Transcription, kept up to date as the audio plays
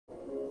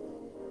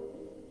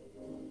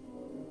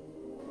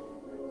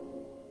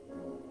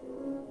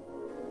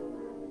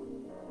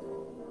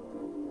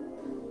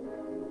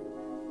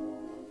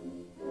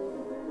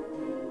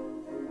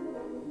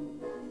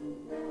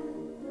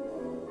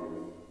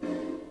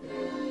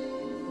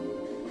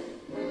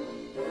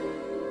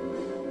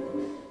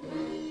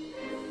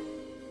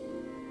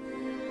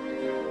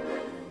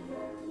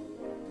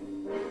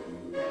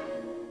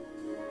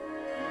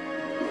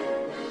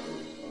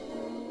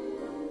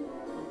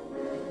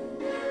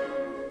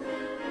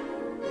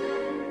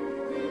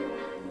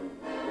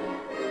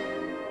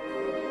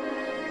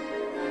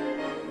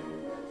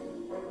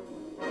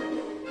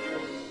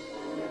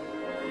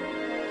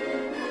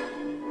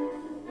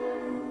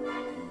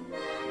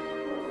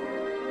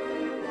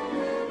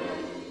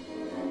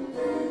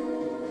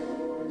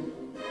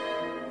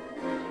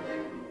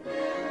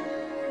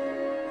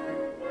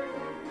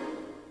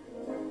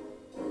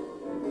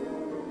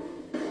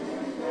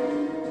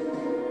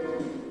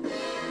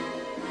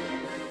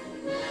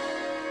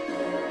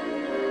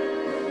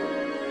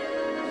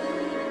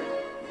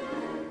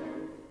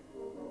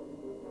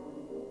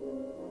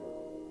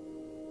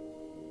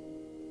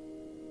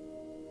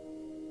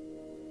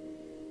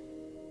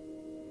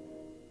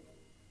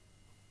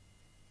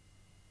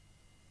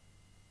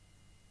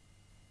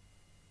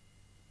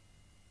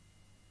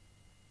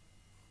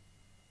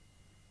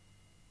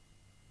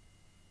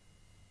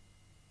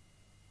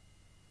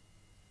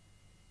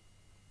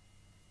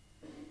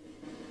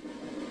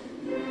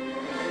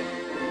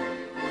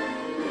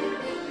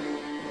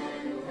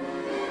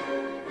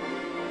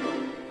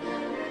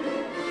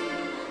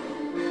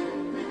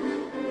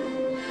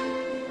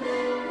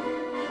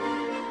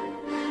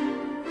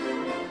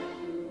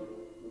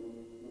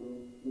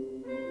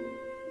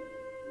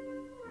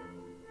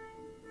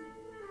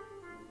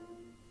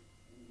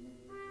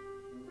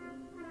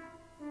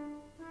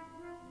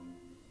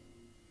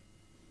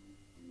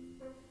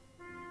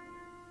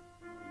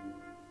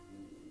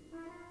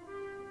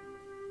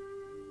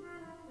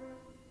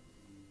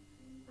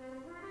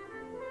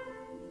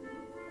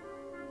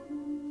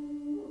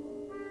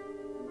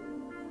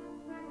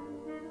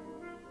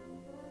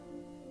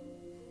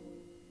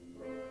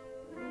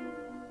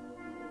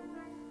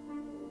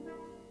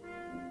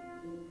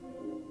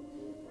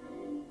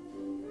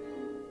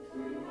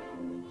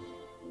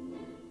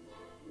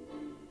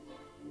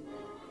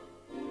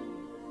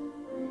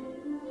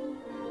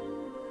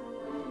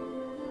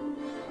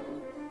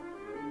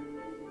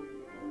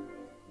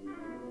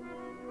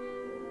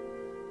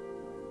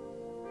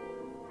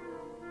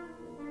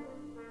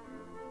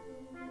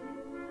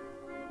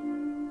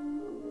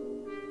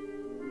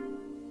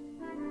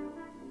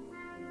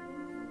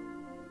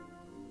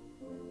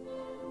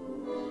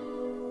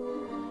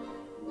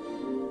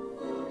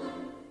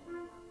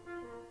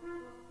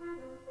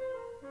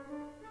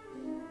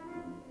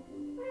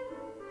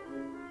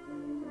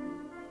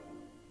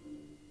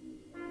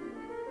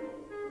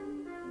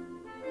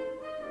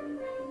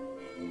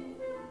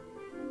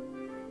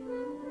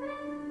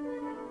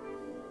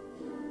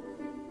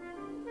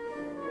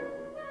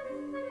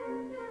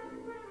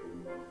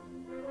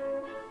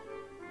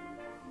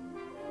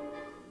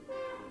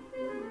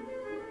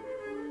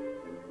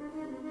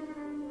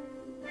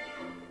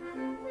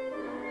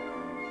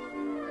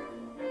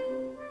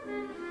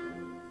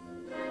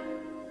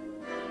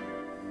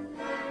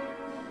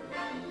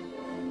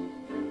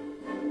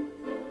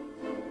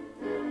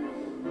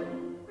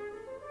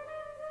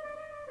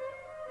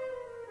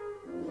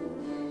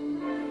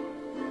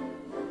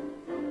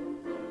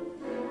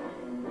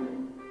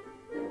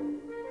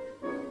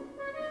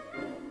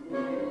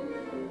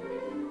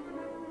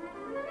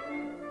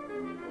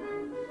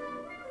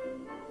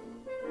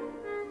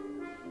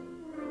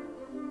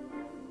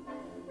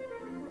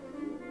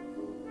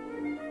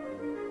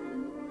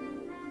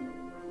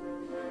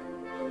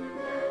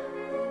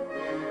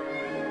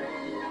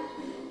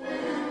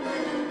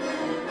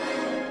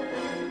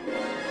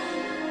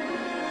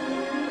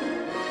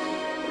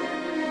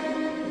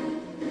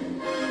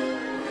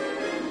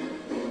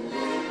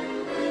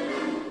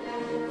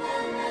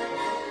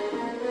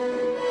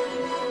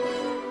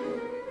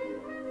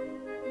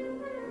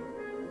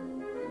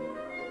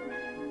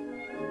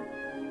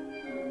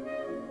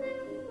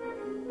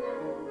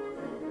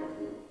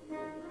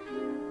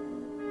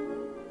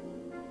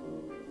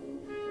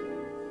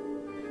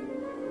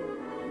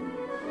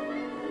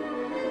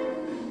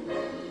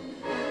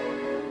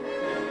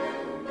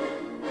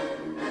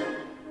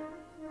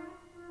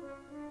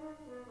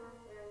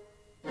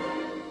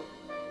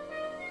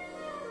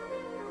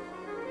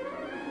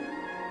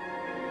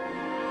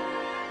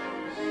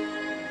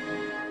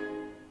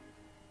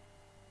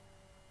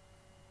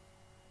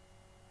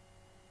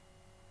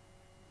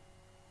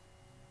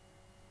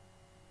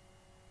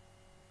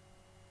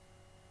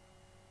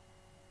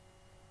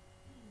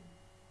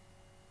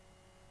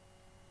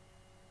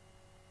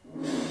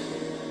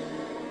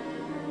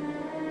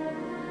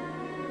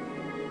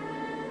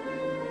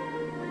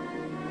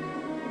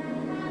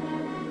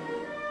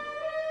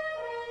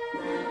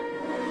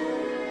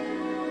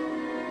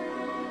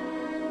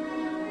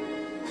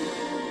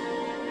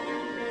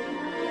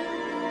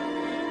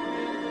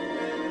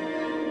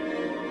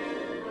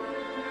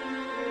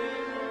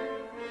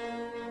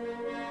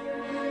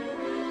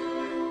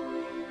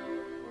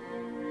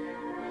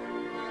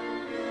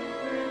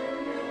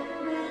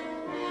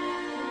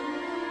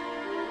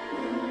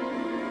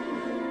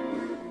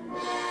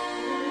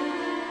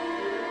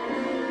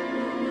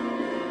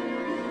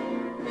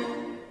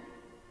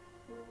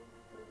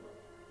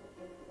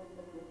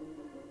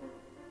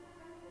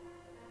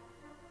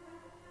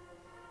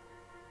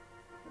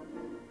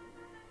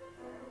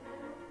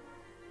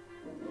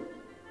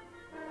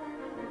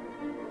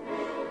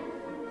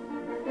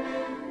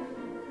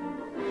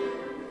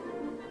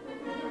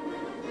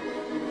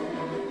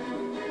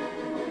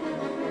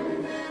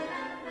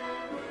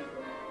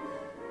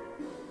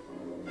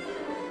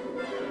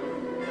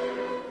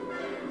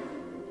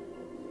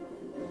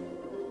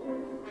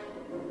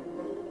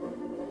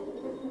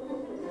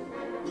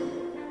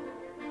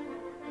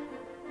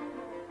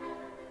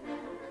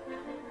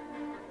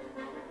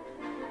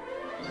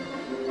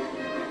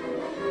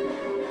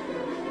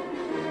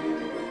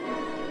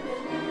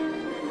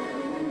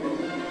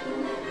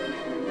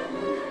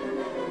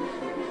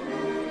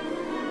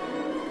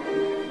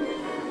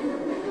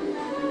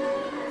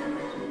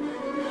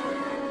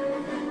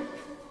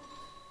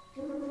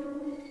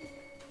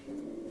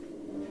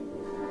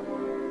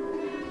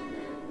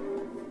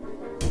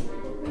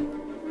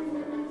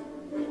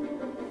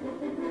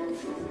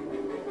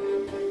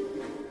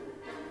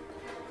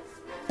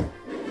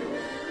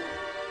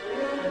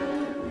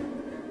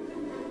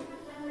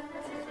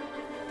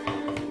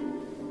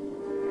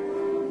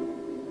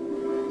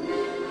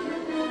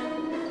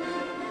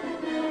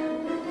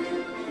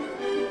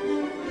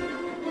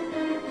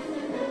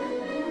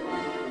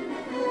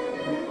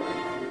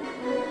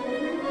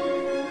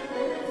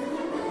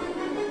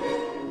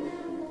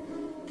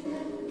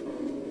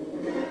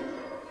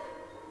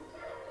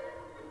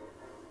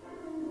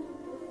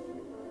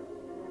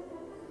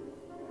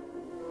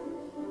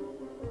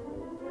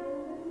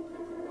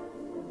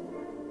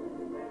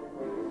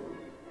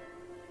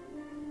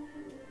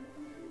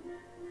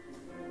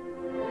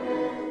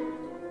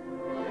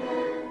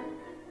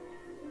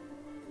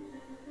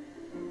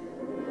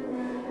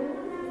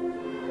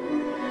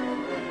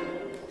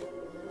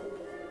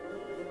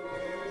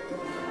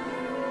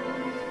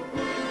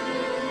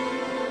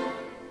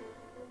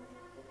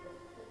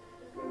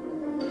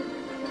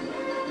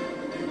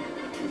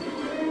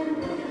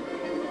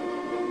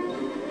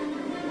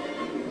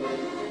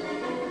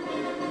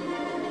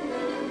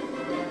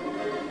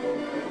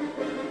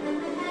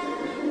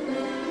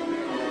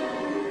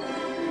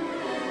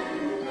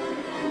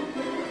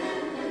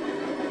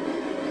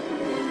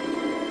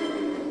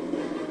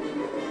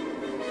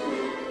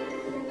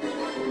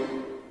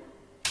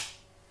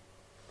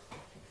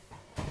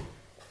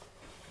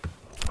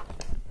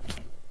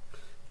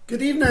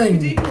Good evening.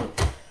 Good evening.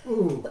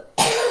 Oh,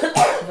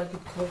 Have a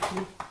good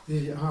coffee. there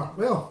you are.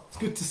 Well, it's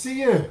good to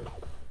see you.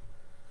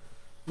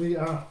 We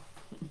are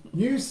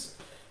news.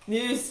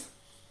 News.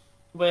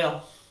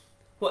 Well,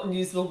 what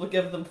news will we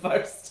give them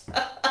first?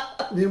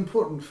 The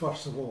important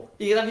first of all.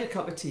 You can have your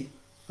cup of tea.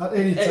 At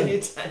any time.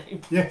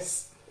 Anytime.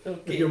 Yes.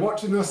 Okay. If you're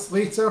watching us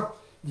later,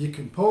 you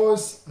can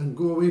pause and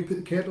go away, put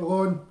the kettle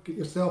on, get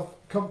yourself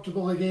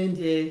comfortable again,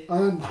 Yeah.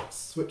 and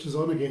switch us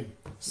on again.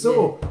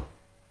 So,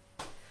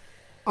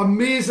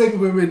 amazing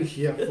women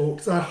here,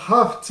 folks. I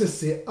have to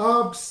say,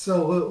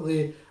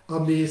 absolutely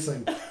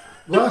amazing.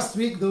 Last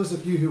week, those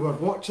of you who were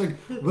watching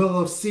will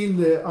have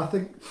seen I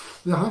think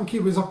the hanky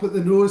was up at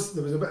the nose.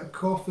 There was a bit of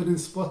coughing and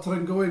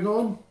spluttering going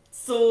on.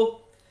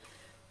 So,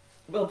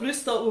 well,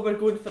 Bruce thought we were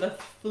going for a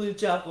flu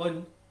jab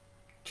on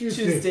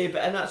Tuesday,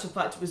 but in actual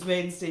fact it was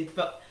Wednesday.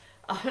 But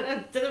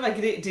I didn't have a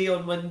great day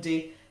on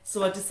Monday,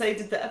 so I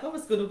decided that if I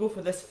was going to go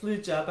for this flu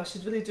jab, I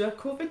should really do a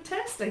COVID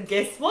test. And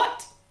guess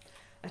what?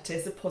 I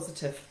tested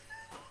positive.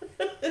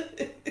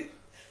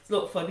 It's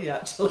not funny,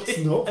 actually. It's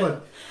not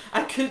fun.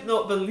 I could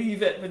not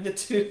believe it when the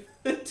two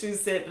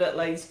separate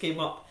lines came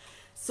up.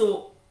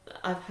 So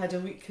I've had a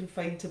week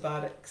confined to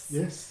barracks.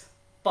 Yes.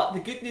 But the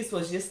good news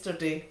was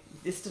yesterday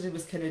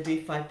was kind of day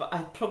 5, but I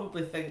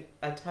probably think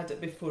I'd had it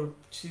before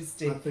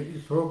Tuesday. I think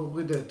you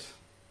probably did.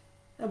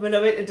 And when I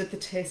went and did the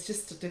test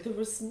yesterday, there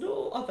was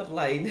no other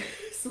line.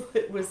 So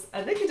it was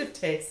a negative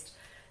test.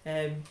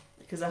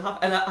 Because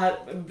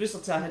and Bruce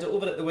will tell I had it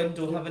over at the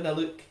window having a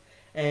look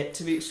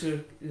to make sure,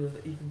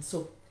 that even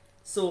so.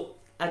 So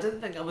I didn't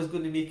think I was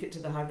going to make it to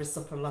the harvest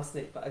supper last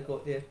night, but I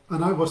got there.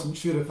 And I wasn't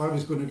sure if I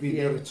was going to be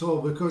there at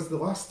all, because the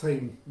last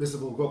time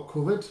Visible got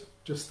COVID,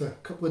 just a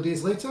couple of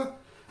days later,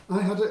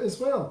 I had it as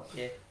well.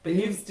 Yeah, but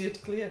you've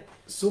steered clear.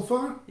 So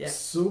far, Yeah.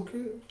 so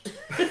good.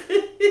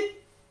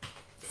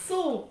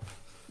 So,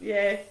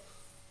 yeah.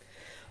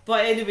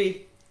 But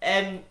anyway,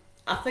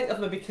 I think I've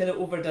maybe kind of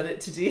overdone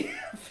it today.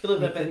 I'm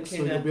feeling a bit So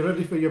kind you'll of... be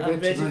ready for your bed I'm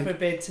ready tonight. for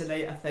bed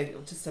tonight, I think.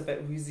 I'm just a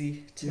bit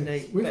woozy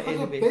tonight. Yes. We've But had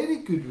anyway, a very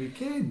good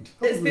weekend.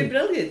 it's haven't been we?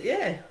 brilliant,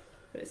 yeah.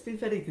 It's been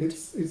very good.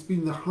 It's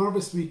been the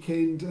harvest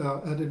weekend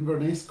at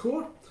Inverness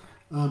Core.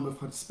 We've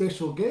had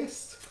special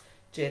guest.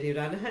 Jerry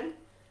Ranahan.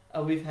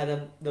 We've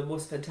had the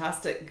most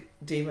fantastic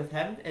day with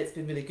him. It's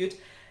been really good.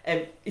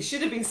 He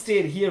should have been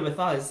staying here with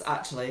us,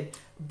 actually,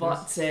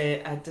 but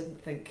I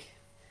didn't think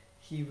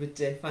he would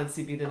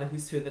fancy being in a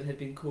house where there had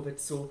been COVID,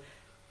 so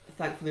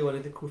thankfully one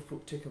of the core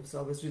folk took him, so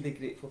I was really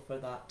grateful for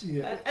that.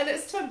 Yeah. And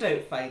it's turned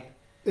out fine.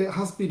 It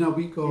has been a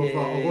week of a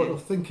Yeah. lot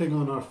of thinking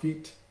on our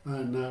feet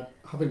and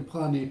having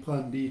plan A,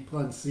 plan B,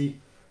 plan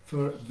C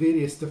for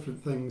various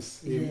different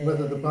things.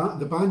 Whether the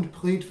band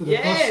played for the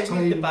first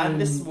time the band in,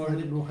 this I morning.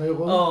 don't know how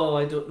long. Oh,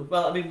 I don't know.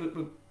 Well, I mean,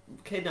 we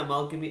kind of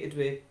amalgamated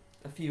with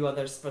a few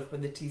others for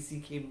when the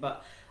TC came,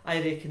 but I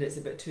reckon it's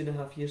about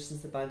 2.5 years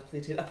since the band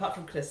played here, apart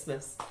from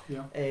Christmas,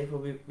 Yeah.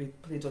 when we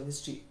played on the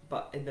street,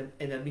 but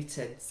in a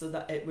meeting. So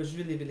that it was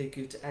really, really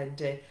good,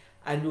 and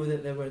I know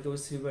that there were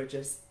those who were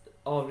just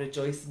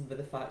rejoicing with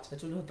the fact. I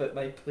don't know about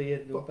my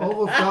playing, though, But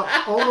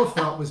all of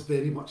that was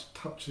very much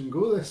touch and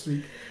go this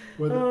week,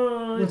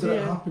 whether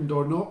it happened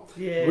or not.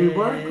 Yeah. We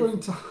were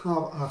going to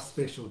have a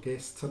special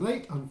guest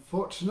tonight,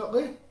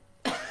 unfortunately.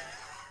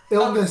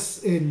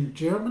 Illness in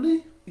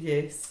Germany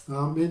Yes.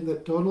 meant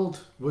that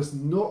Donald was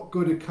not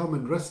going to come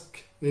and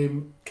risk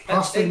Catching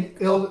passing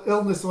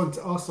illness on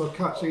to us or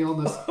catching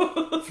illness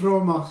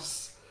from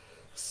us.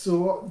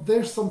 So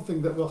there's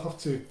something that we'll have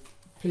to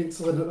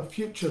pencil in at a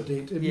future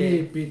date. It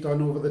may be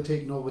done over the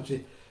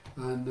technology,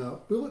 and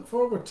we look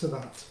forward to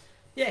that.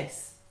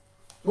 Yes.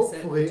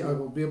 Hopefully I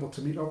will be able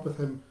to meet up with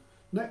him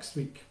next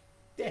week.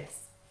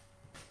 Yes.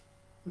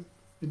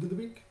 End of the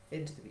week?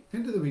 End of the week.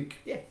 End of the week.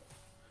 Yeah.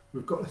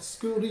 We've got a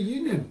school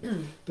reunion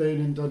down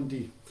in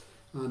Dundee,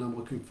 and I'm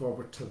looking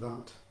forward to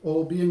that.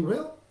 All being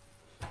well?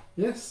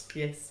 Yes?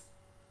 Yes.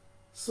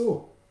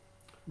 So,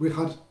 we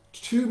had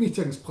 2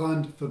 meetings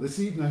planned for this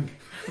evening.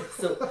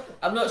 So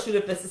I'm not sure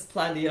if this is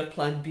plan A or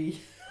plan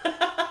B.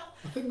 I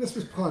think this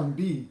was plan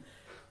B.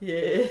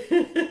 Yeah.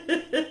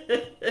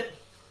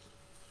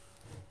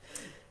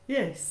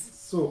 Yes.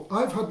 So,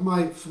 I've had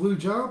my flu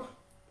jab.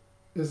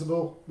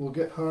 Isabel will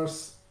get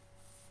hers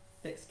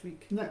Next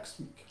week. next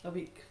week. A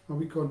week. A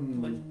week on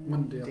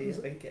Monday, I is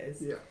it? think it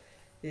is. Yeah.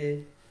 Yeah.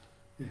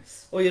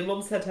 Yes. Oh, your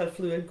mum's had her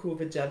flu and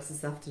COVID jabs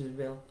this afternoon.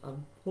 Well,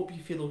 hope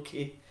you feel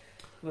okay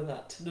with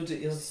that. No doubt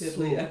you'll hear So,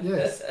 later.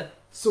 yes.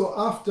 So,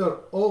 after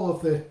all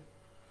of the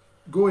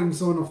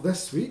goings on of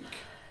this week,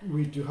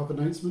 we do have an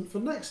announcement for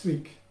next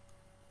week.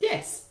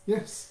 Yes.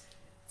 Yes.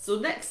 So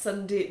next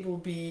Sunday will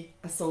be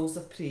a Songs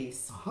of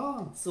Praise.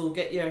 Aha. So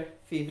get your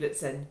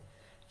favourites in.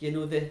 You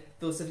know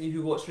those of you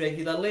who watch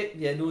regularly,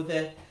 you know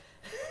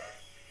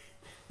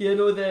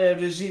the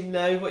regime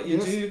now, what you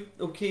do,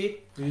 okay?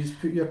 Please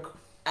put your...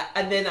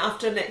 And then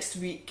after next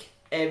week,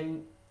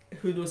 who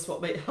knows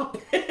what might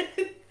happen.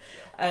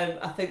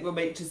 I think we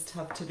might just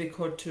have to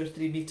record 2 or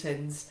 3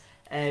 meetings,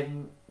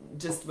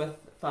 just with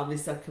family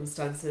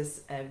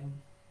circumstances.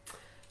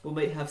 We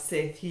might have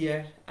Seth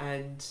here,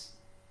 and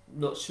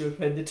not sure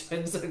when the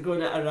twins are going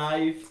to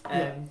arrive.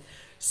 Yeah.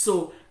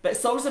 But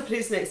Songs of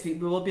Praise next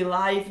week. We will be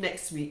live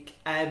next week,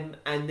 and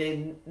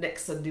then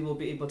next Sunday we'll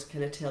be able to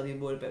kind of tell you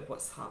more about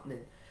what's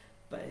happening.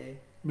 But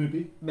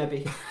Maybe.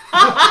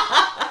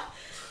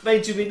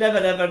 mind you, we never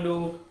ever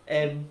know.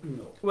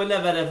 No. We'll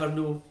never ever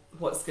know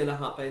what's going to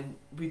happen.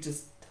 We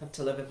just have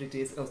to live every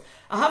day as it goes.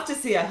 I have to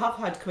say, I have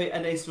had quite a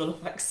nice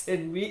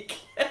relaxing week.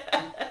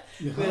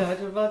 Where I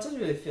didn't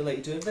really feel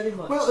like doing very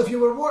much. Well, if you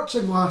were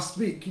watching last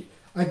week,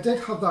 I did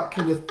have that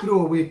kind of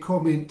throwaway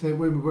comment when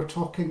we were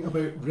talking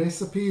about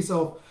recipes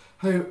of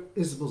how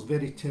Isabel's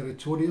very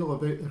territorial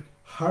about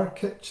her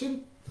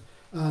kitchen,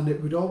 and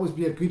it would always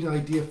be a good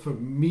idea for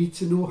me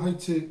to know how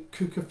to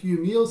cook a few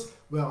meals.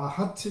 Well, I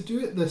had to do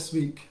it this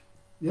week,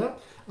 yeah.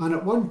 And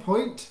at one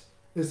point,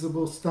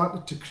 Isabel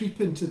started to creep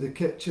into the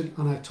kitchen,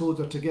 and I told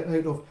her to get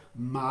out of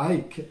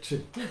my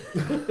kitchen.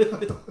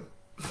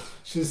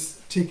 She's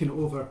taken it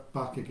over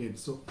back again,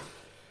 so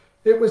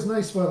it was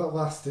nice while it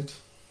lasted.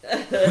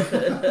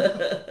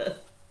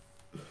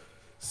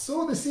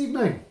 So this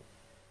evening,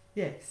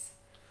 yes.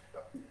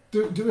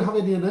 do we have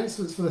any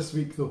announcements for this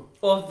week though?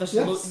 Oh, there's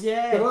Yes,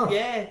 there are.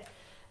 yeah.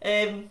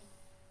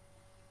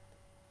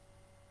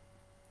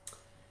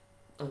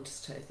 I'm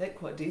just trying to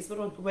think what days we're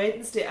on.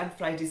 Wednesday and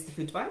Friday's the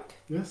food bank.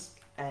 Yes.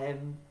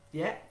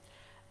 Yeah.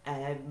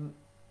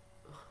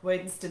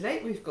 Wednesday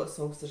night we've got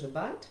Songsters and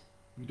Band.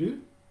 We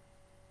do.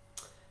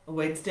 On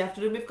Wednesday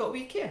afternoon we've got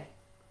We Care.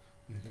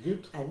 Very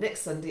good. And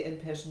next Sunday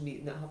in-person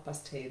meeting at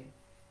 10:30.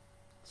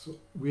 So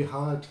we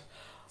had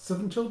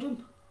 7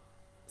 children.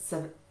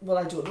 7. Well,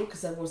 I don't know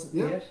because I wasn't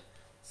there.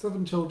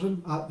 7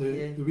 children at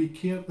the week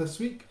here this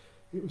week.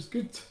 It was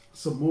good.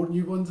 Some more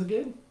new ones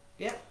again.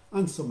 Yeah.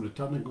 And some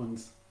returning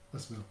ones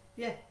as well.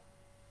 Yeah.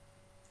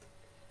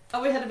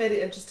 And we had a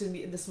very interesting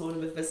meeting this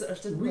morning with visitors,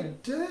 didn't we? We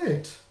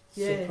did.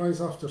 Yeah. Surprise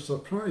after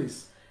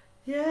surprise.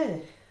 Yeah.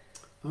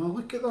 Oh,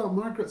 look at that.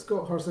 Margaret's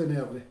got hers in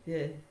early.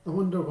 Yeah. I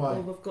wonder why.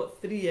 Well, we've got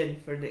 3 in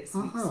for next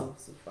week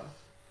so far.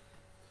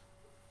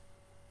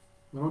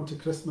 We're on to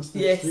Christmas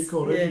next week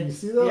already. Yeah, You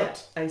see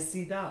that? Yeah, I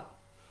see that.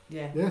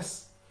 Yeah.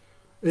 Yes.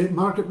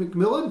 Margaret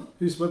McMillan,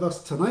 who's with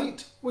us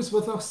tonight, was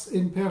with us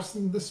in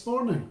person this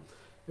morning.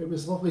 It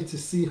was lovely to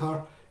see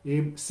her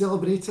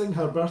celebrating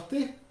her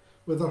birthday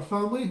with her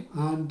family,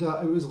 and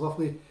it was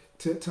lovely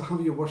to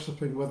have you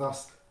worshipping with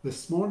us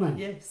this morning.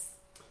 Yes.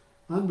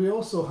 And we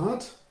also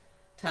had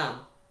Tam.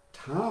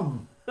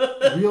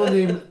 Real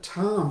name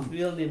Tam.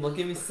 Real name, I'll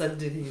give you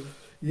Sunday name.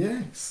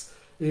 Yes.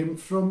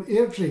 From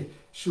Airdrie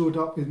showed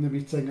up in the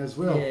meeting as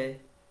well. Yeah.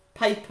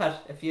 Piper,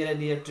 if you're in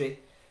Airdrie.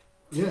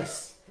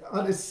 Yes.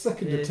 And his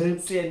second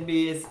attempt. Saying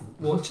May is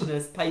watching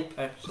us,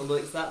 Piper. She'll know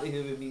exactly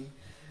who we mean.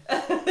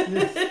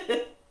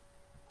 Yes.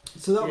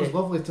 So that was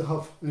lovely to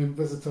have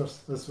visitors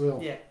as well.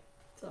 Yeah,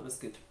 that was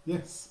good.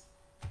 Yes.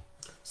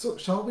 So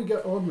shall we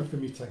get on with the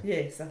meeting?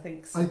 Yes, I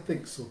think so. I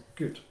think so.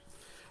 Good.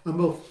 And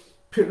we'll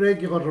put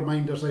regular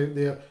reminders out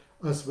there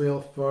as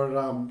well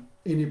for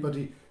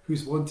anybody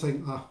who's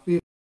wanting a favourite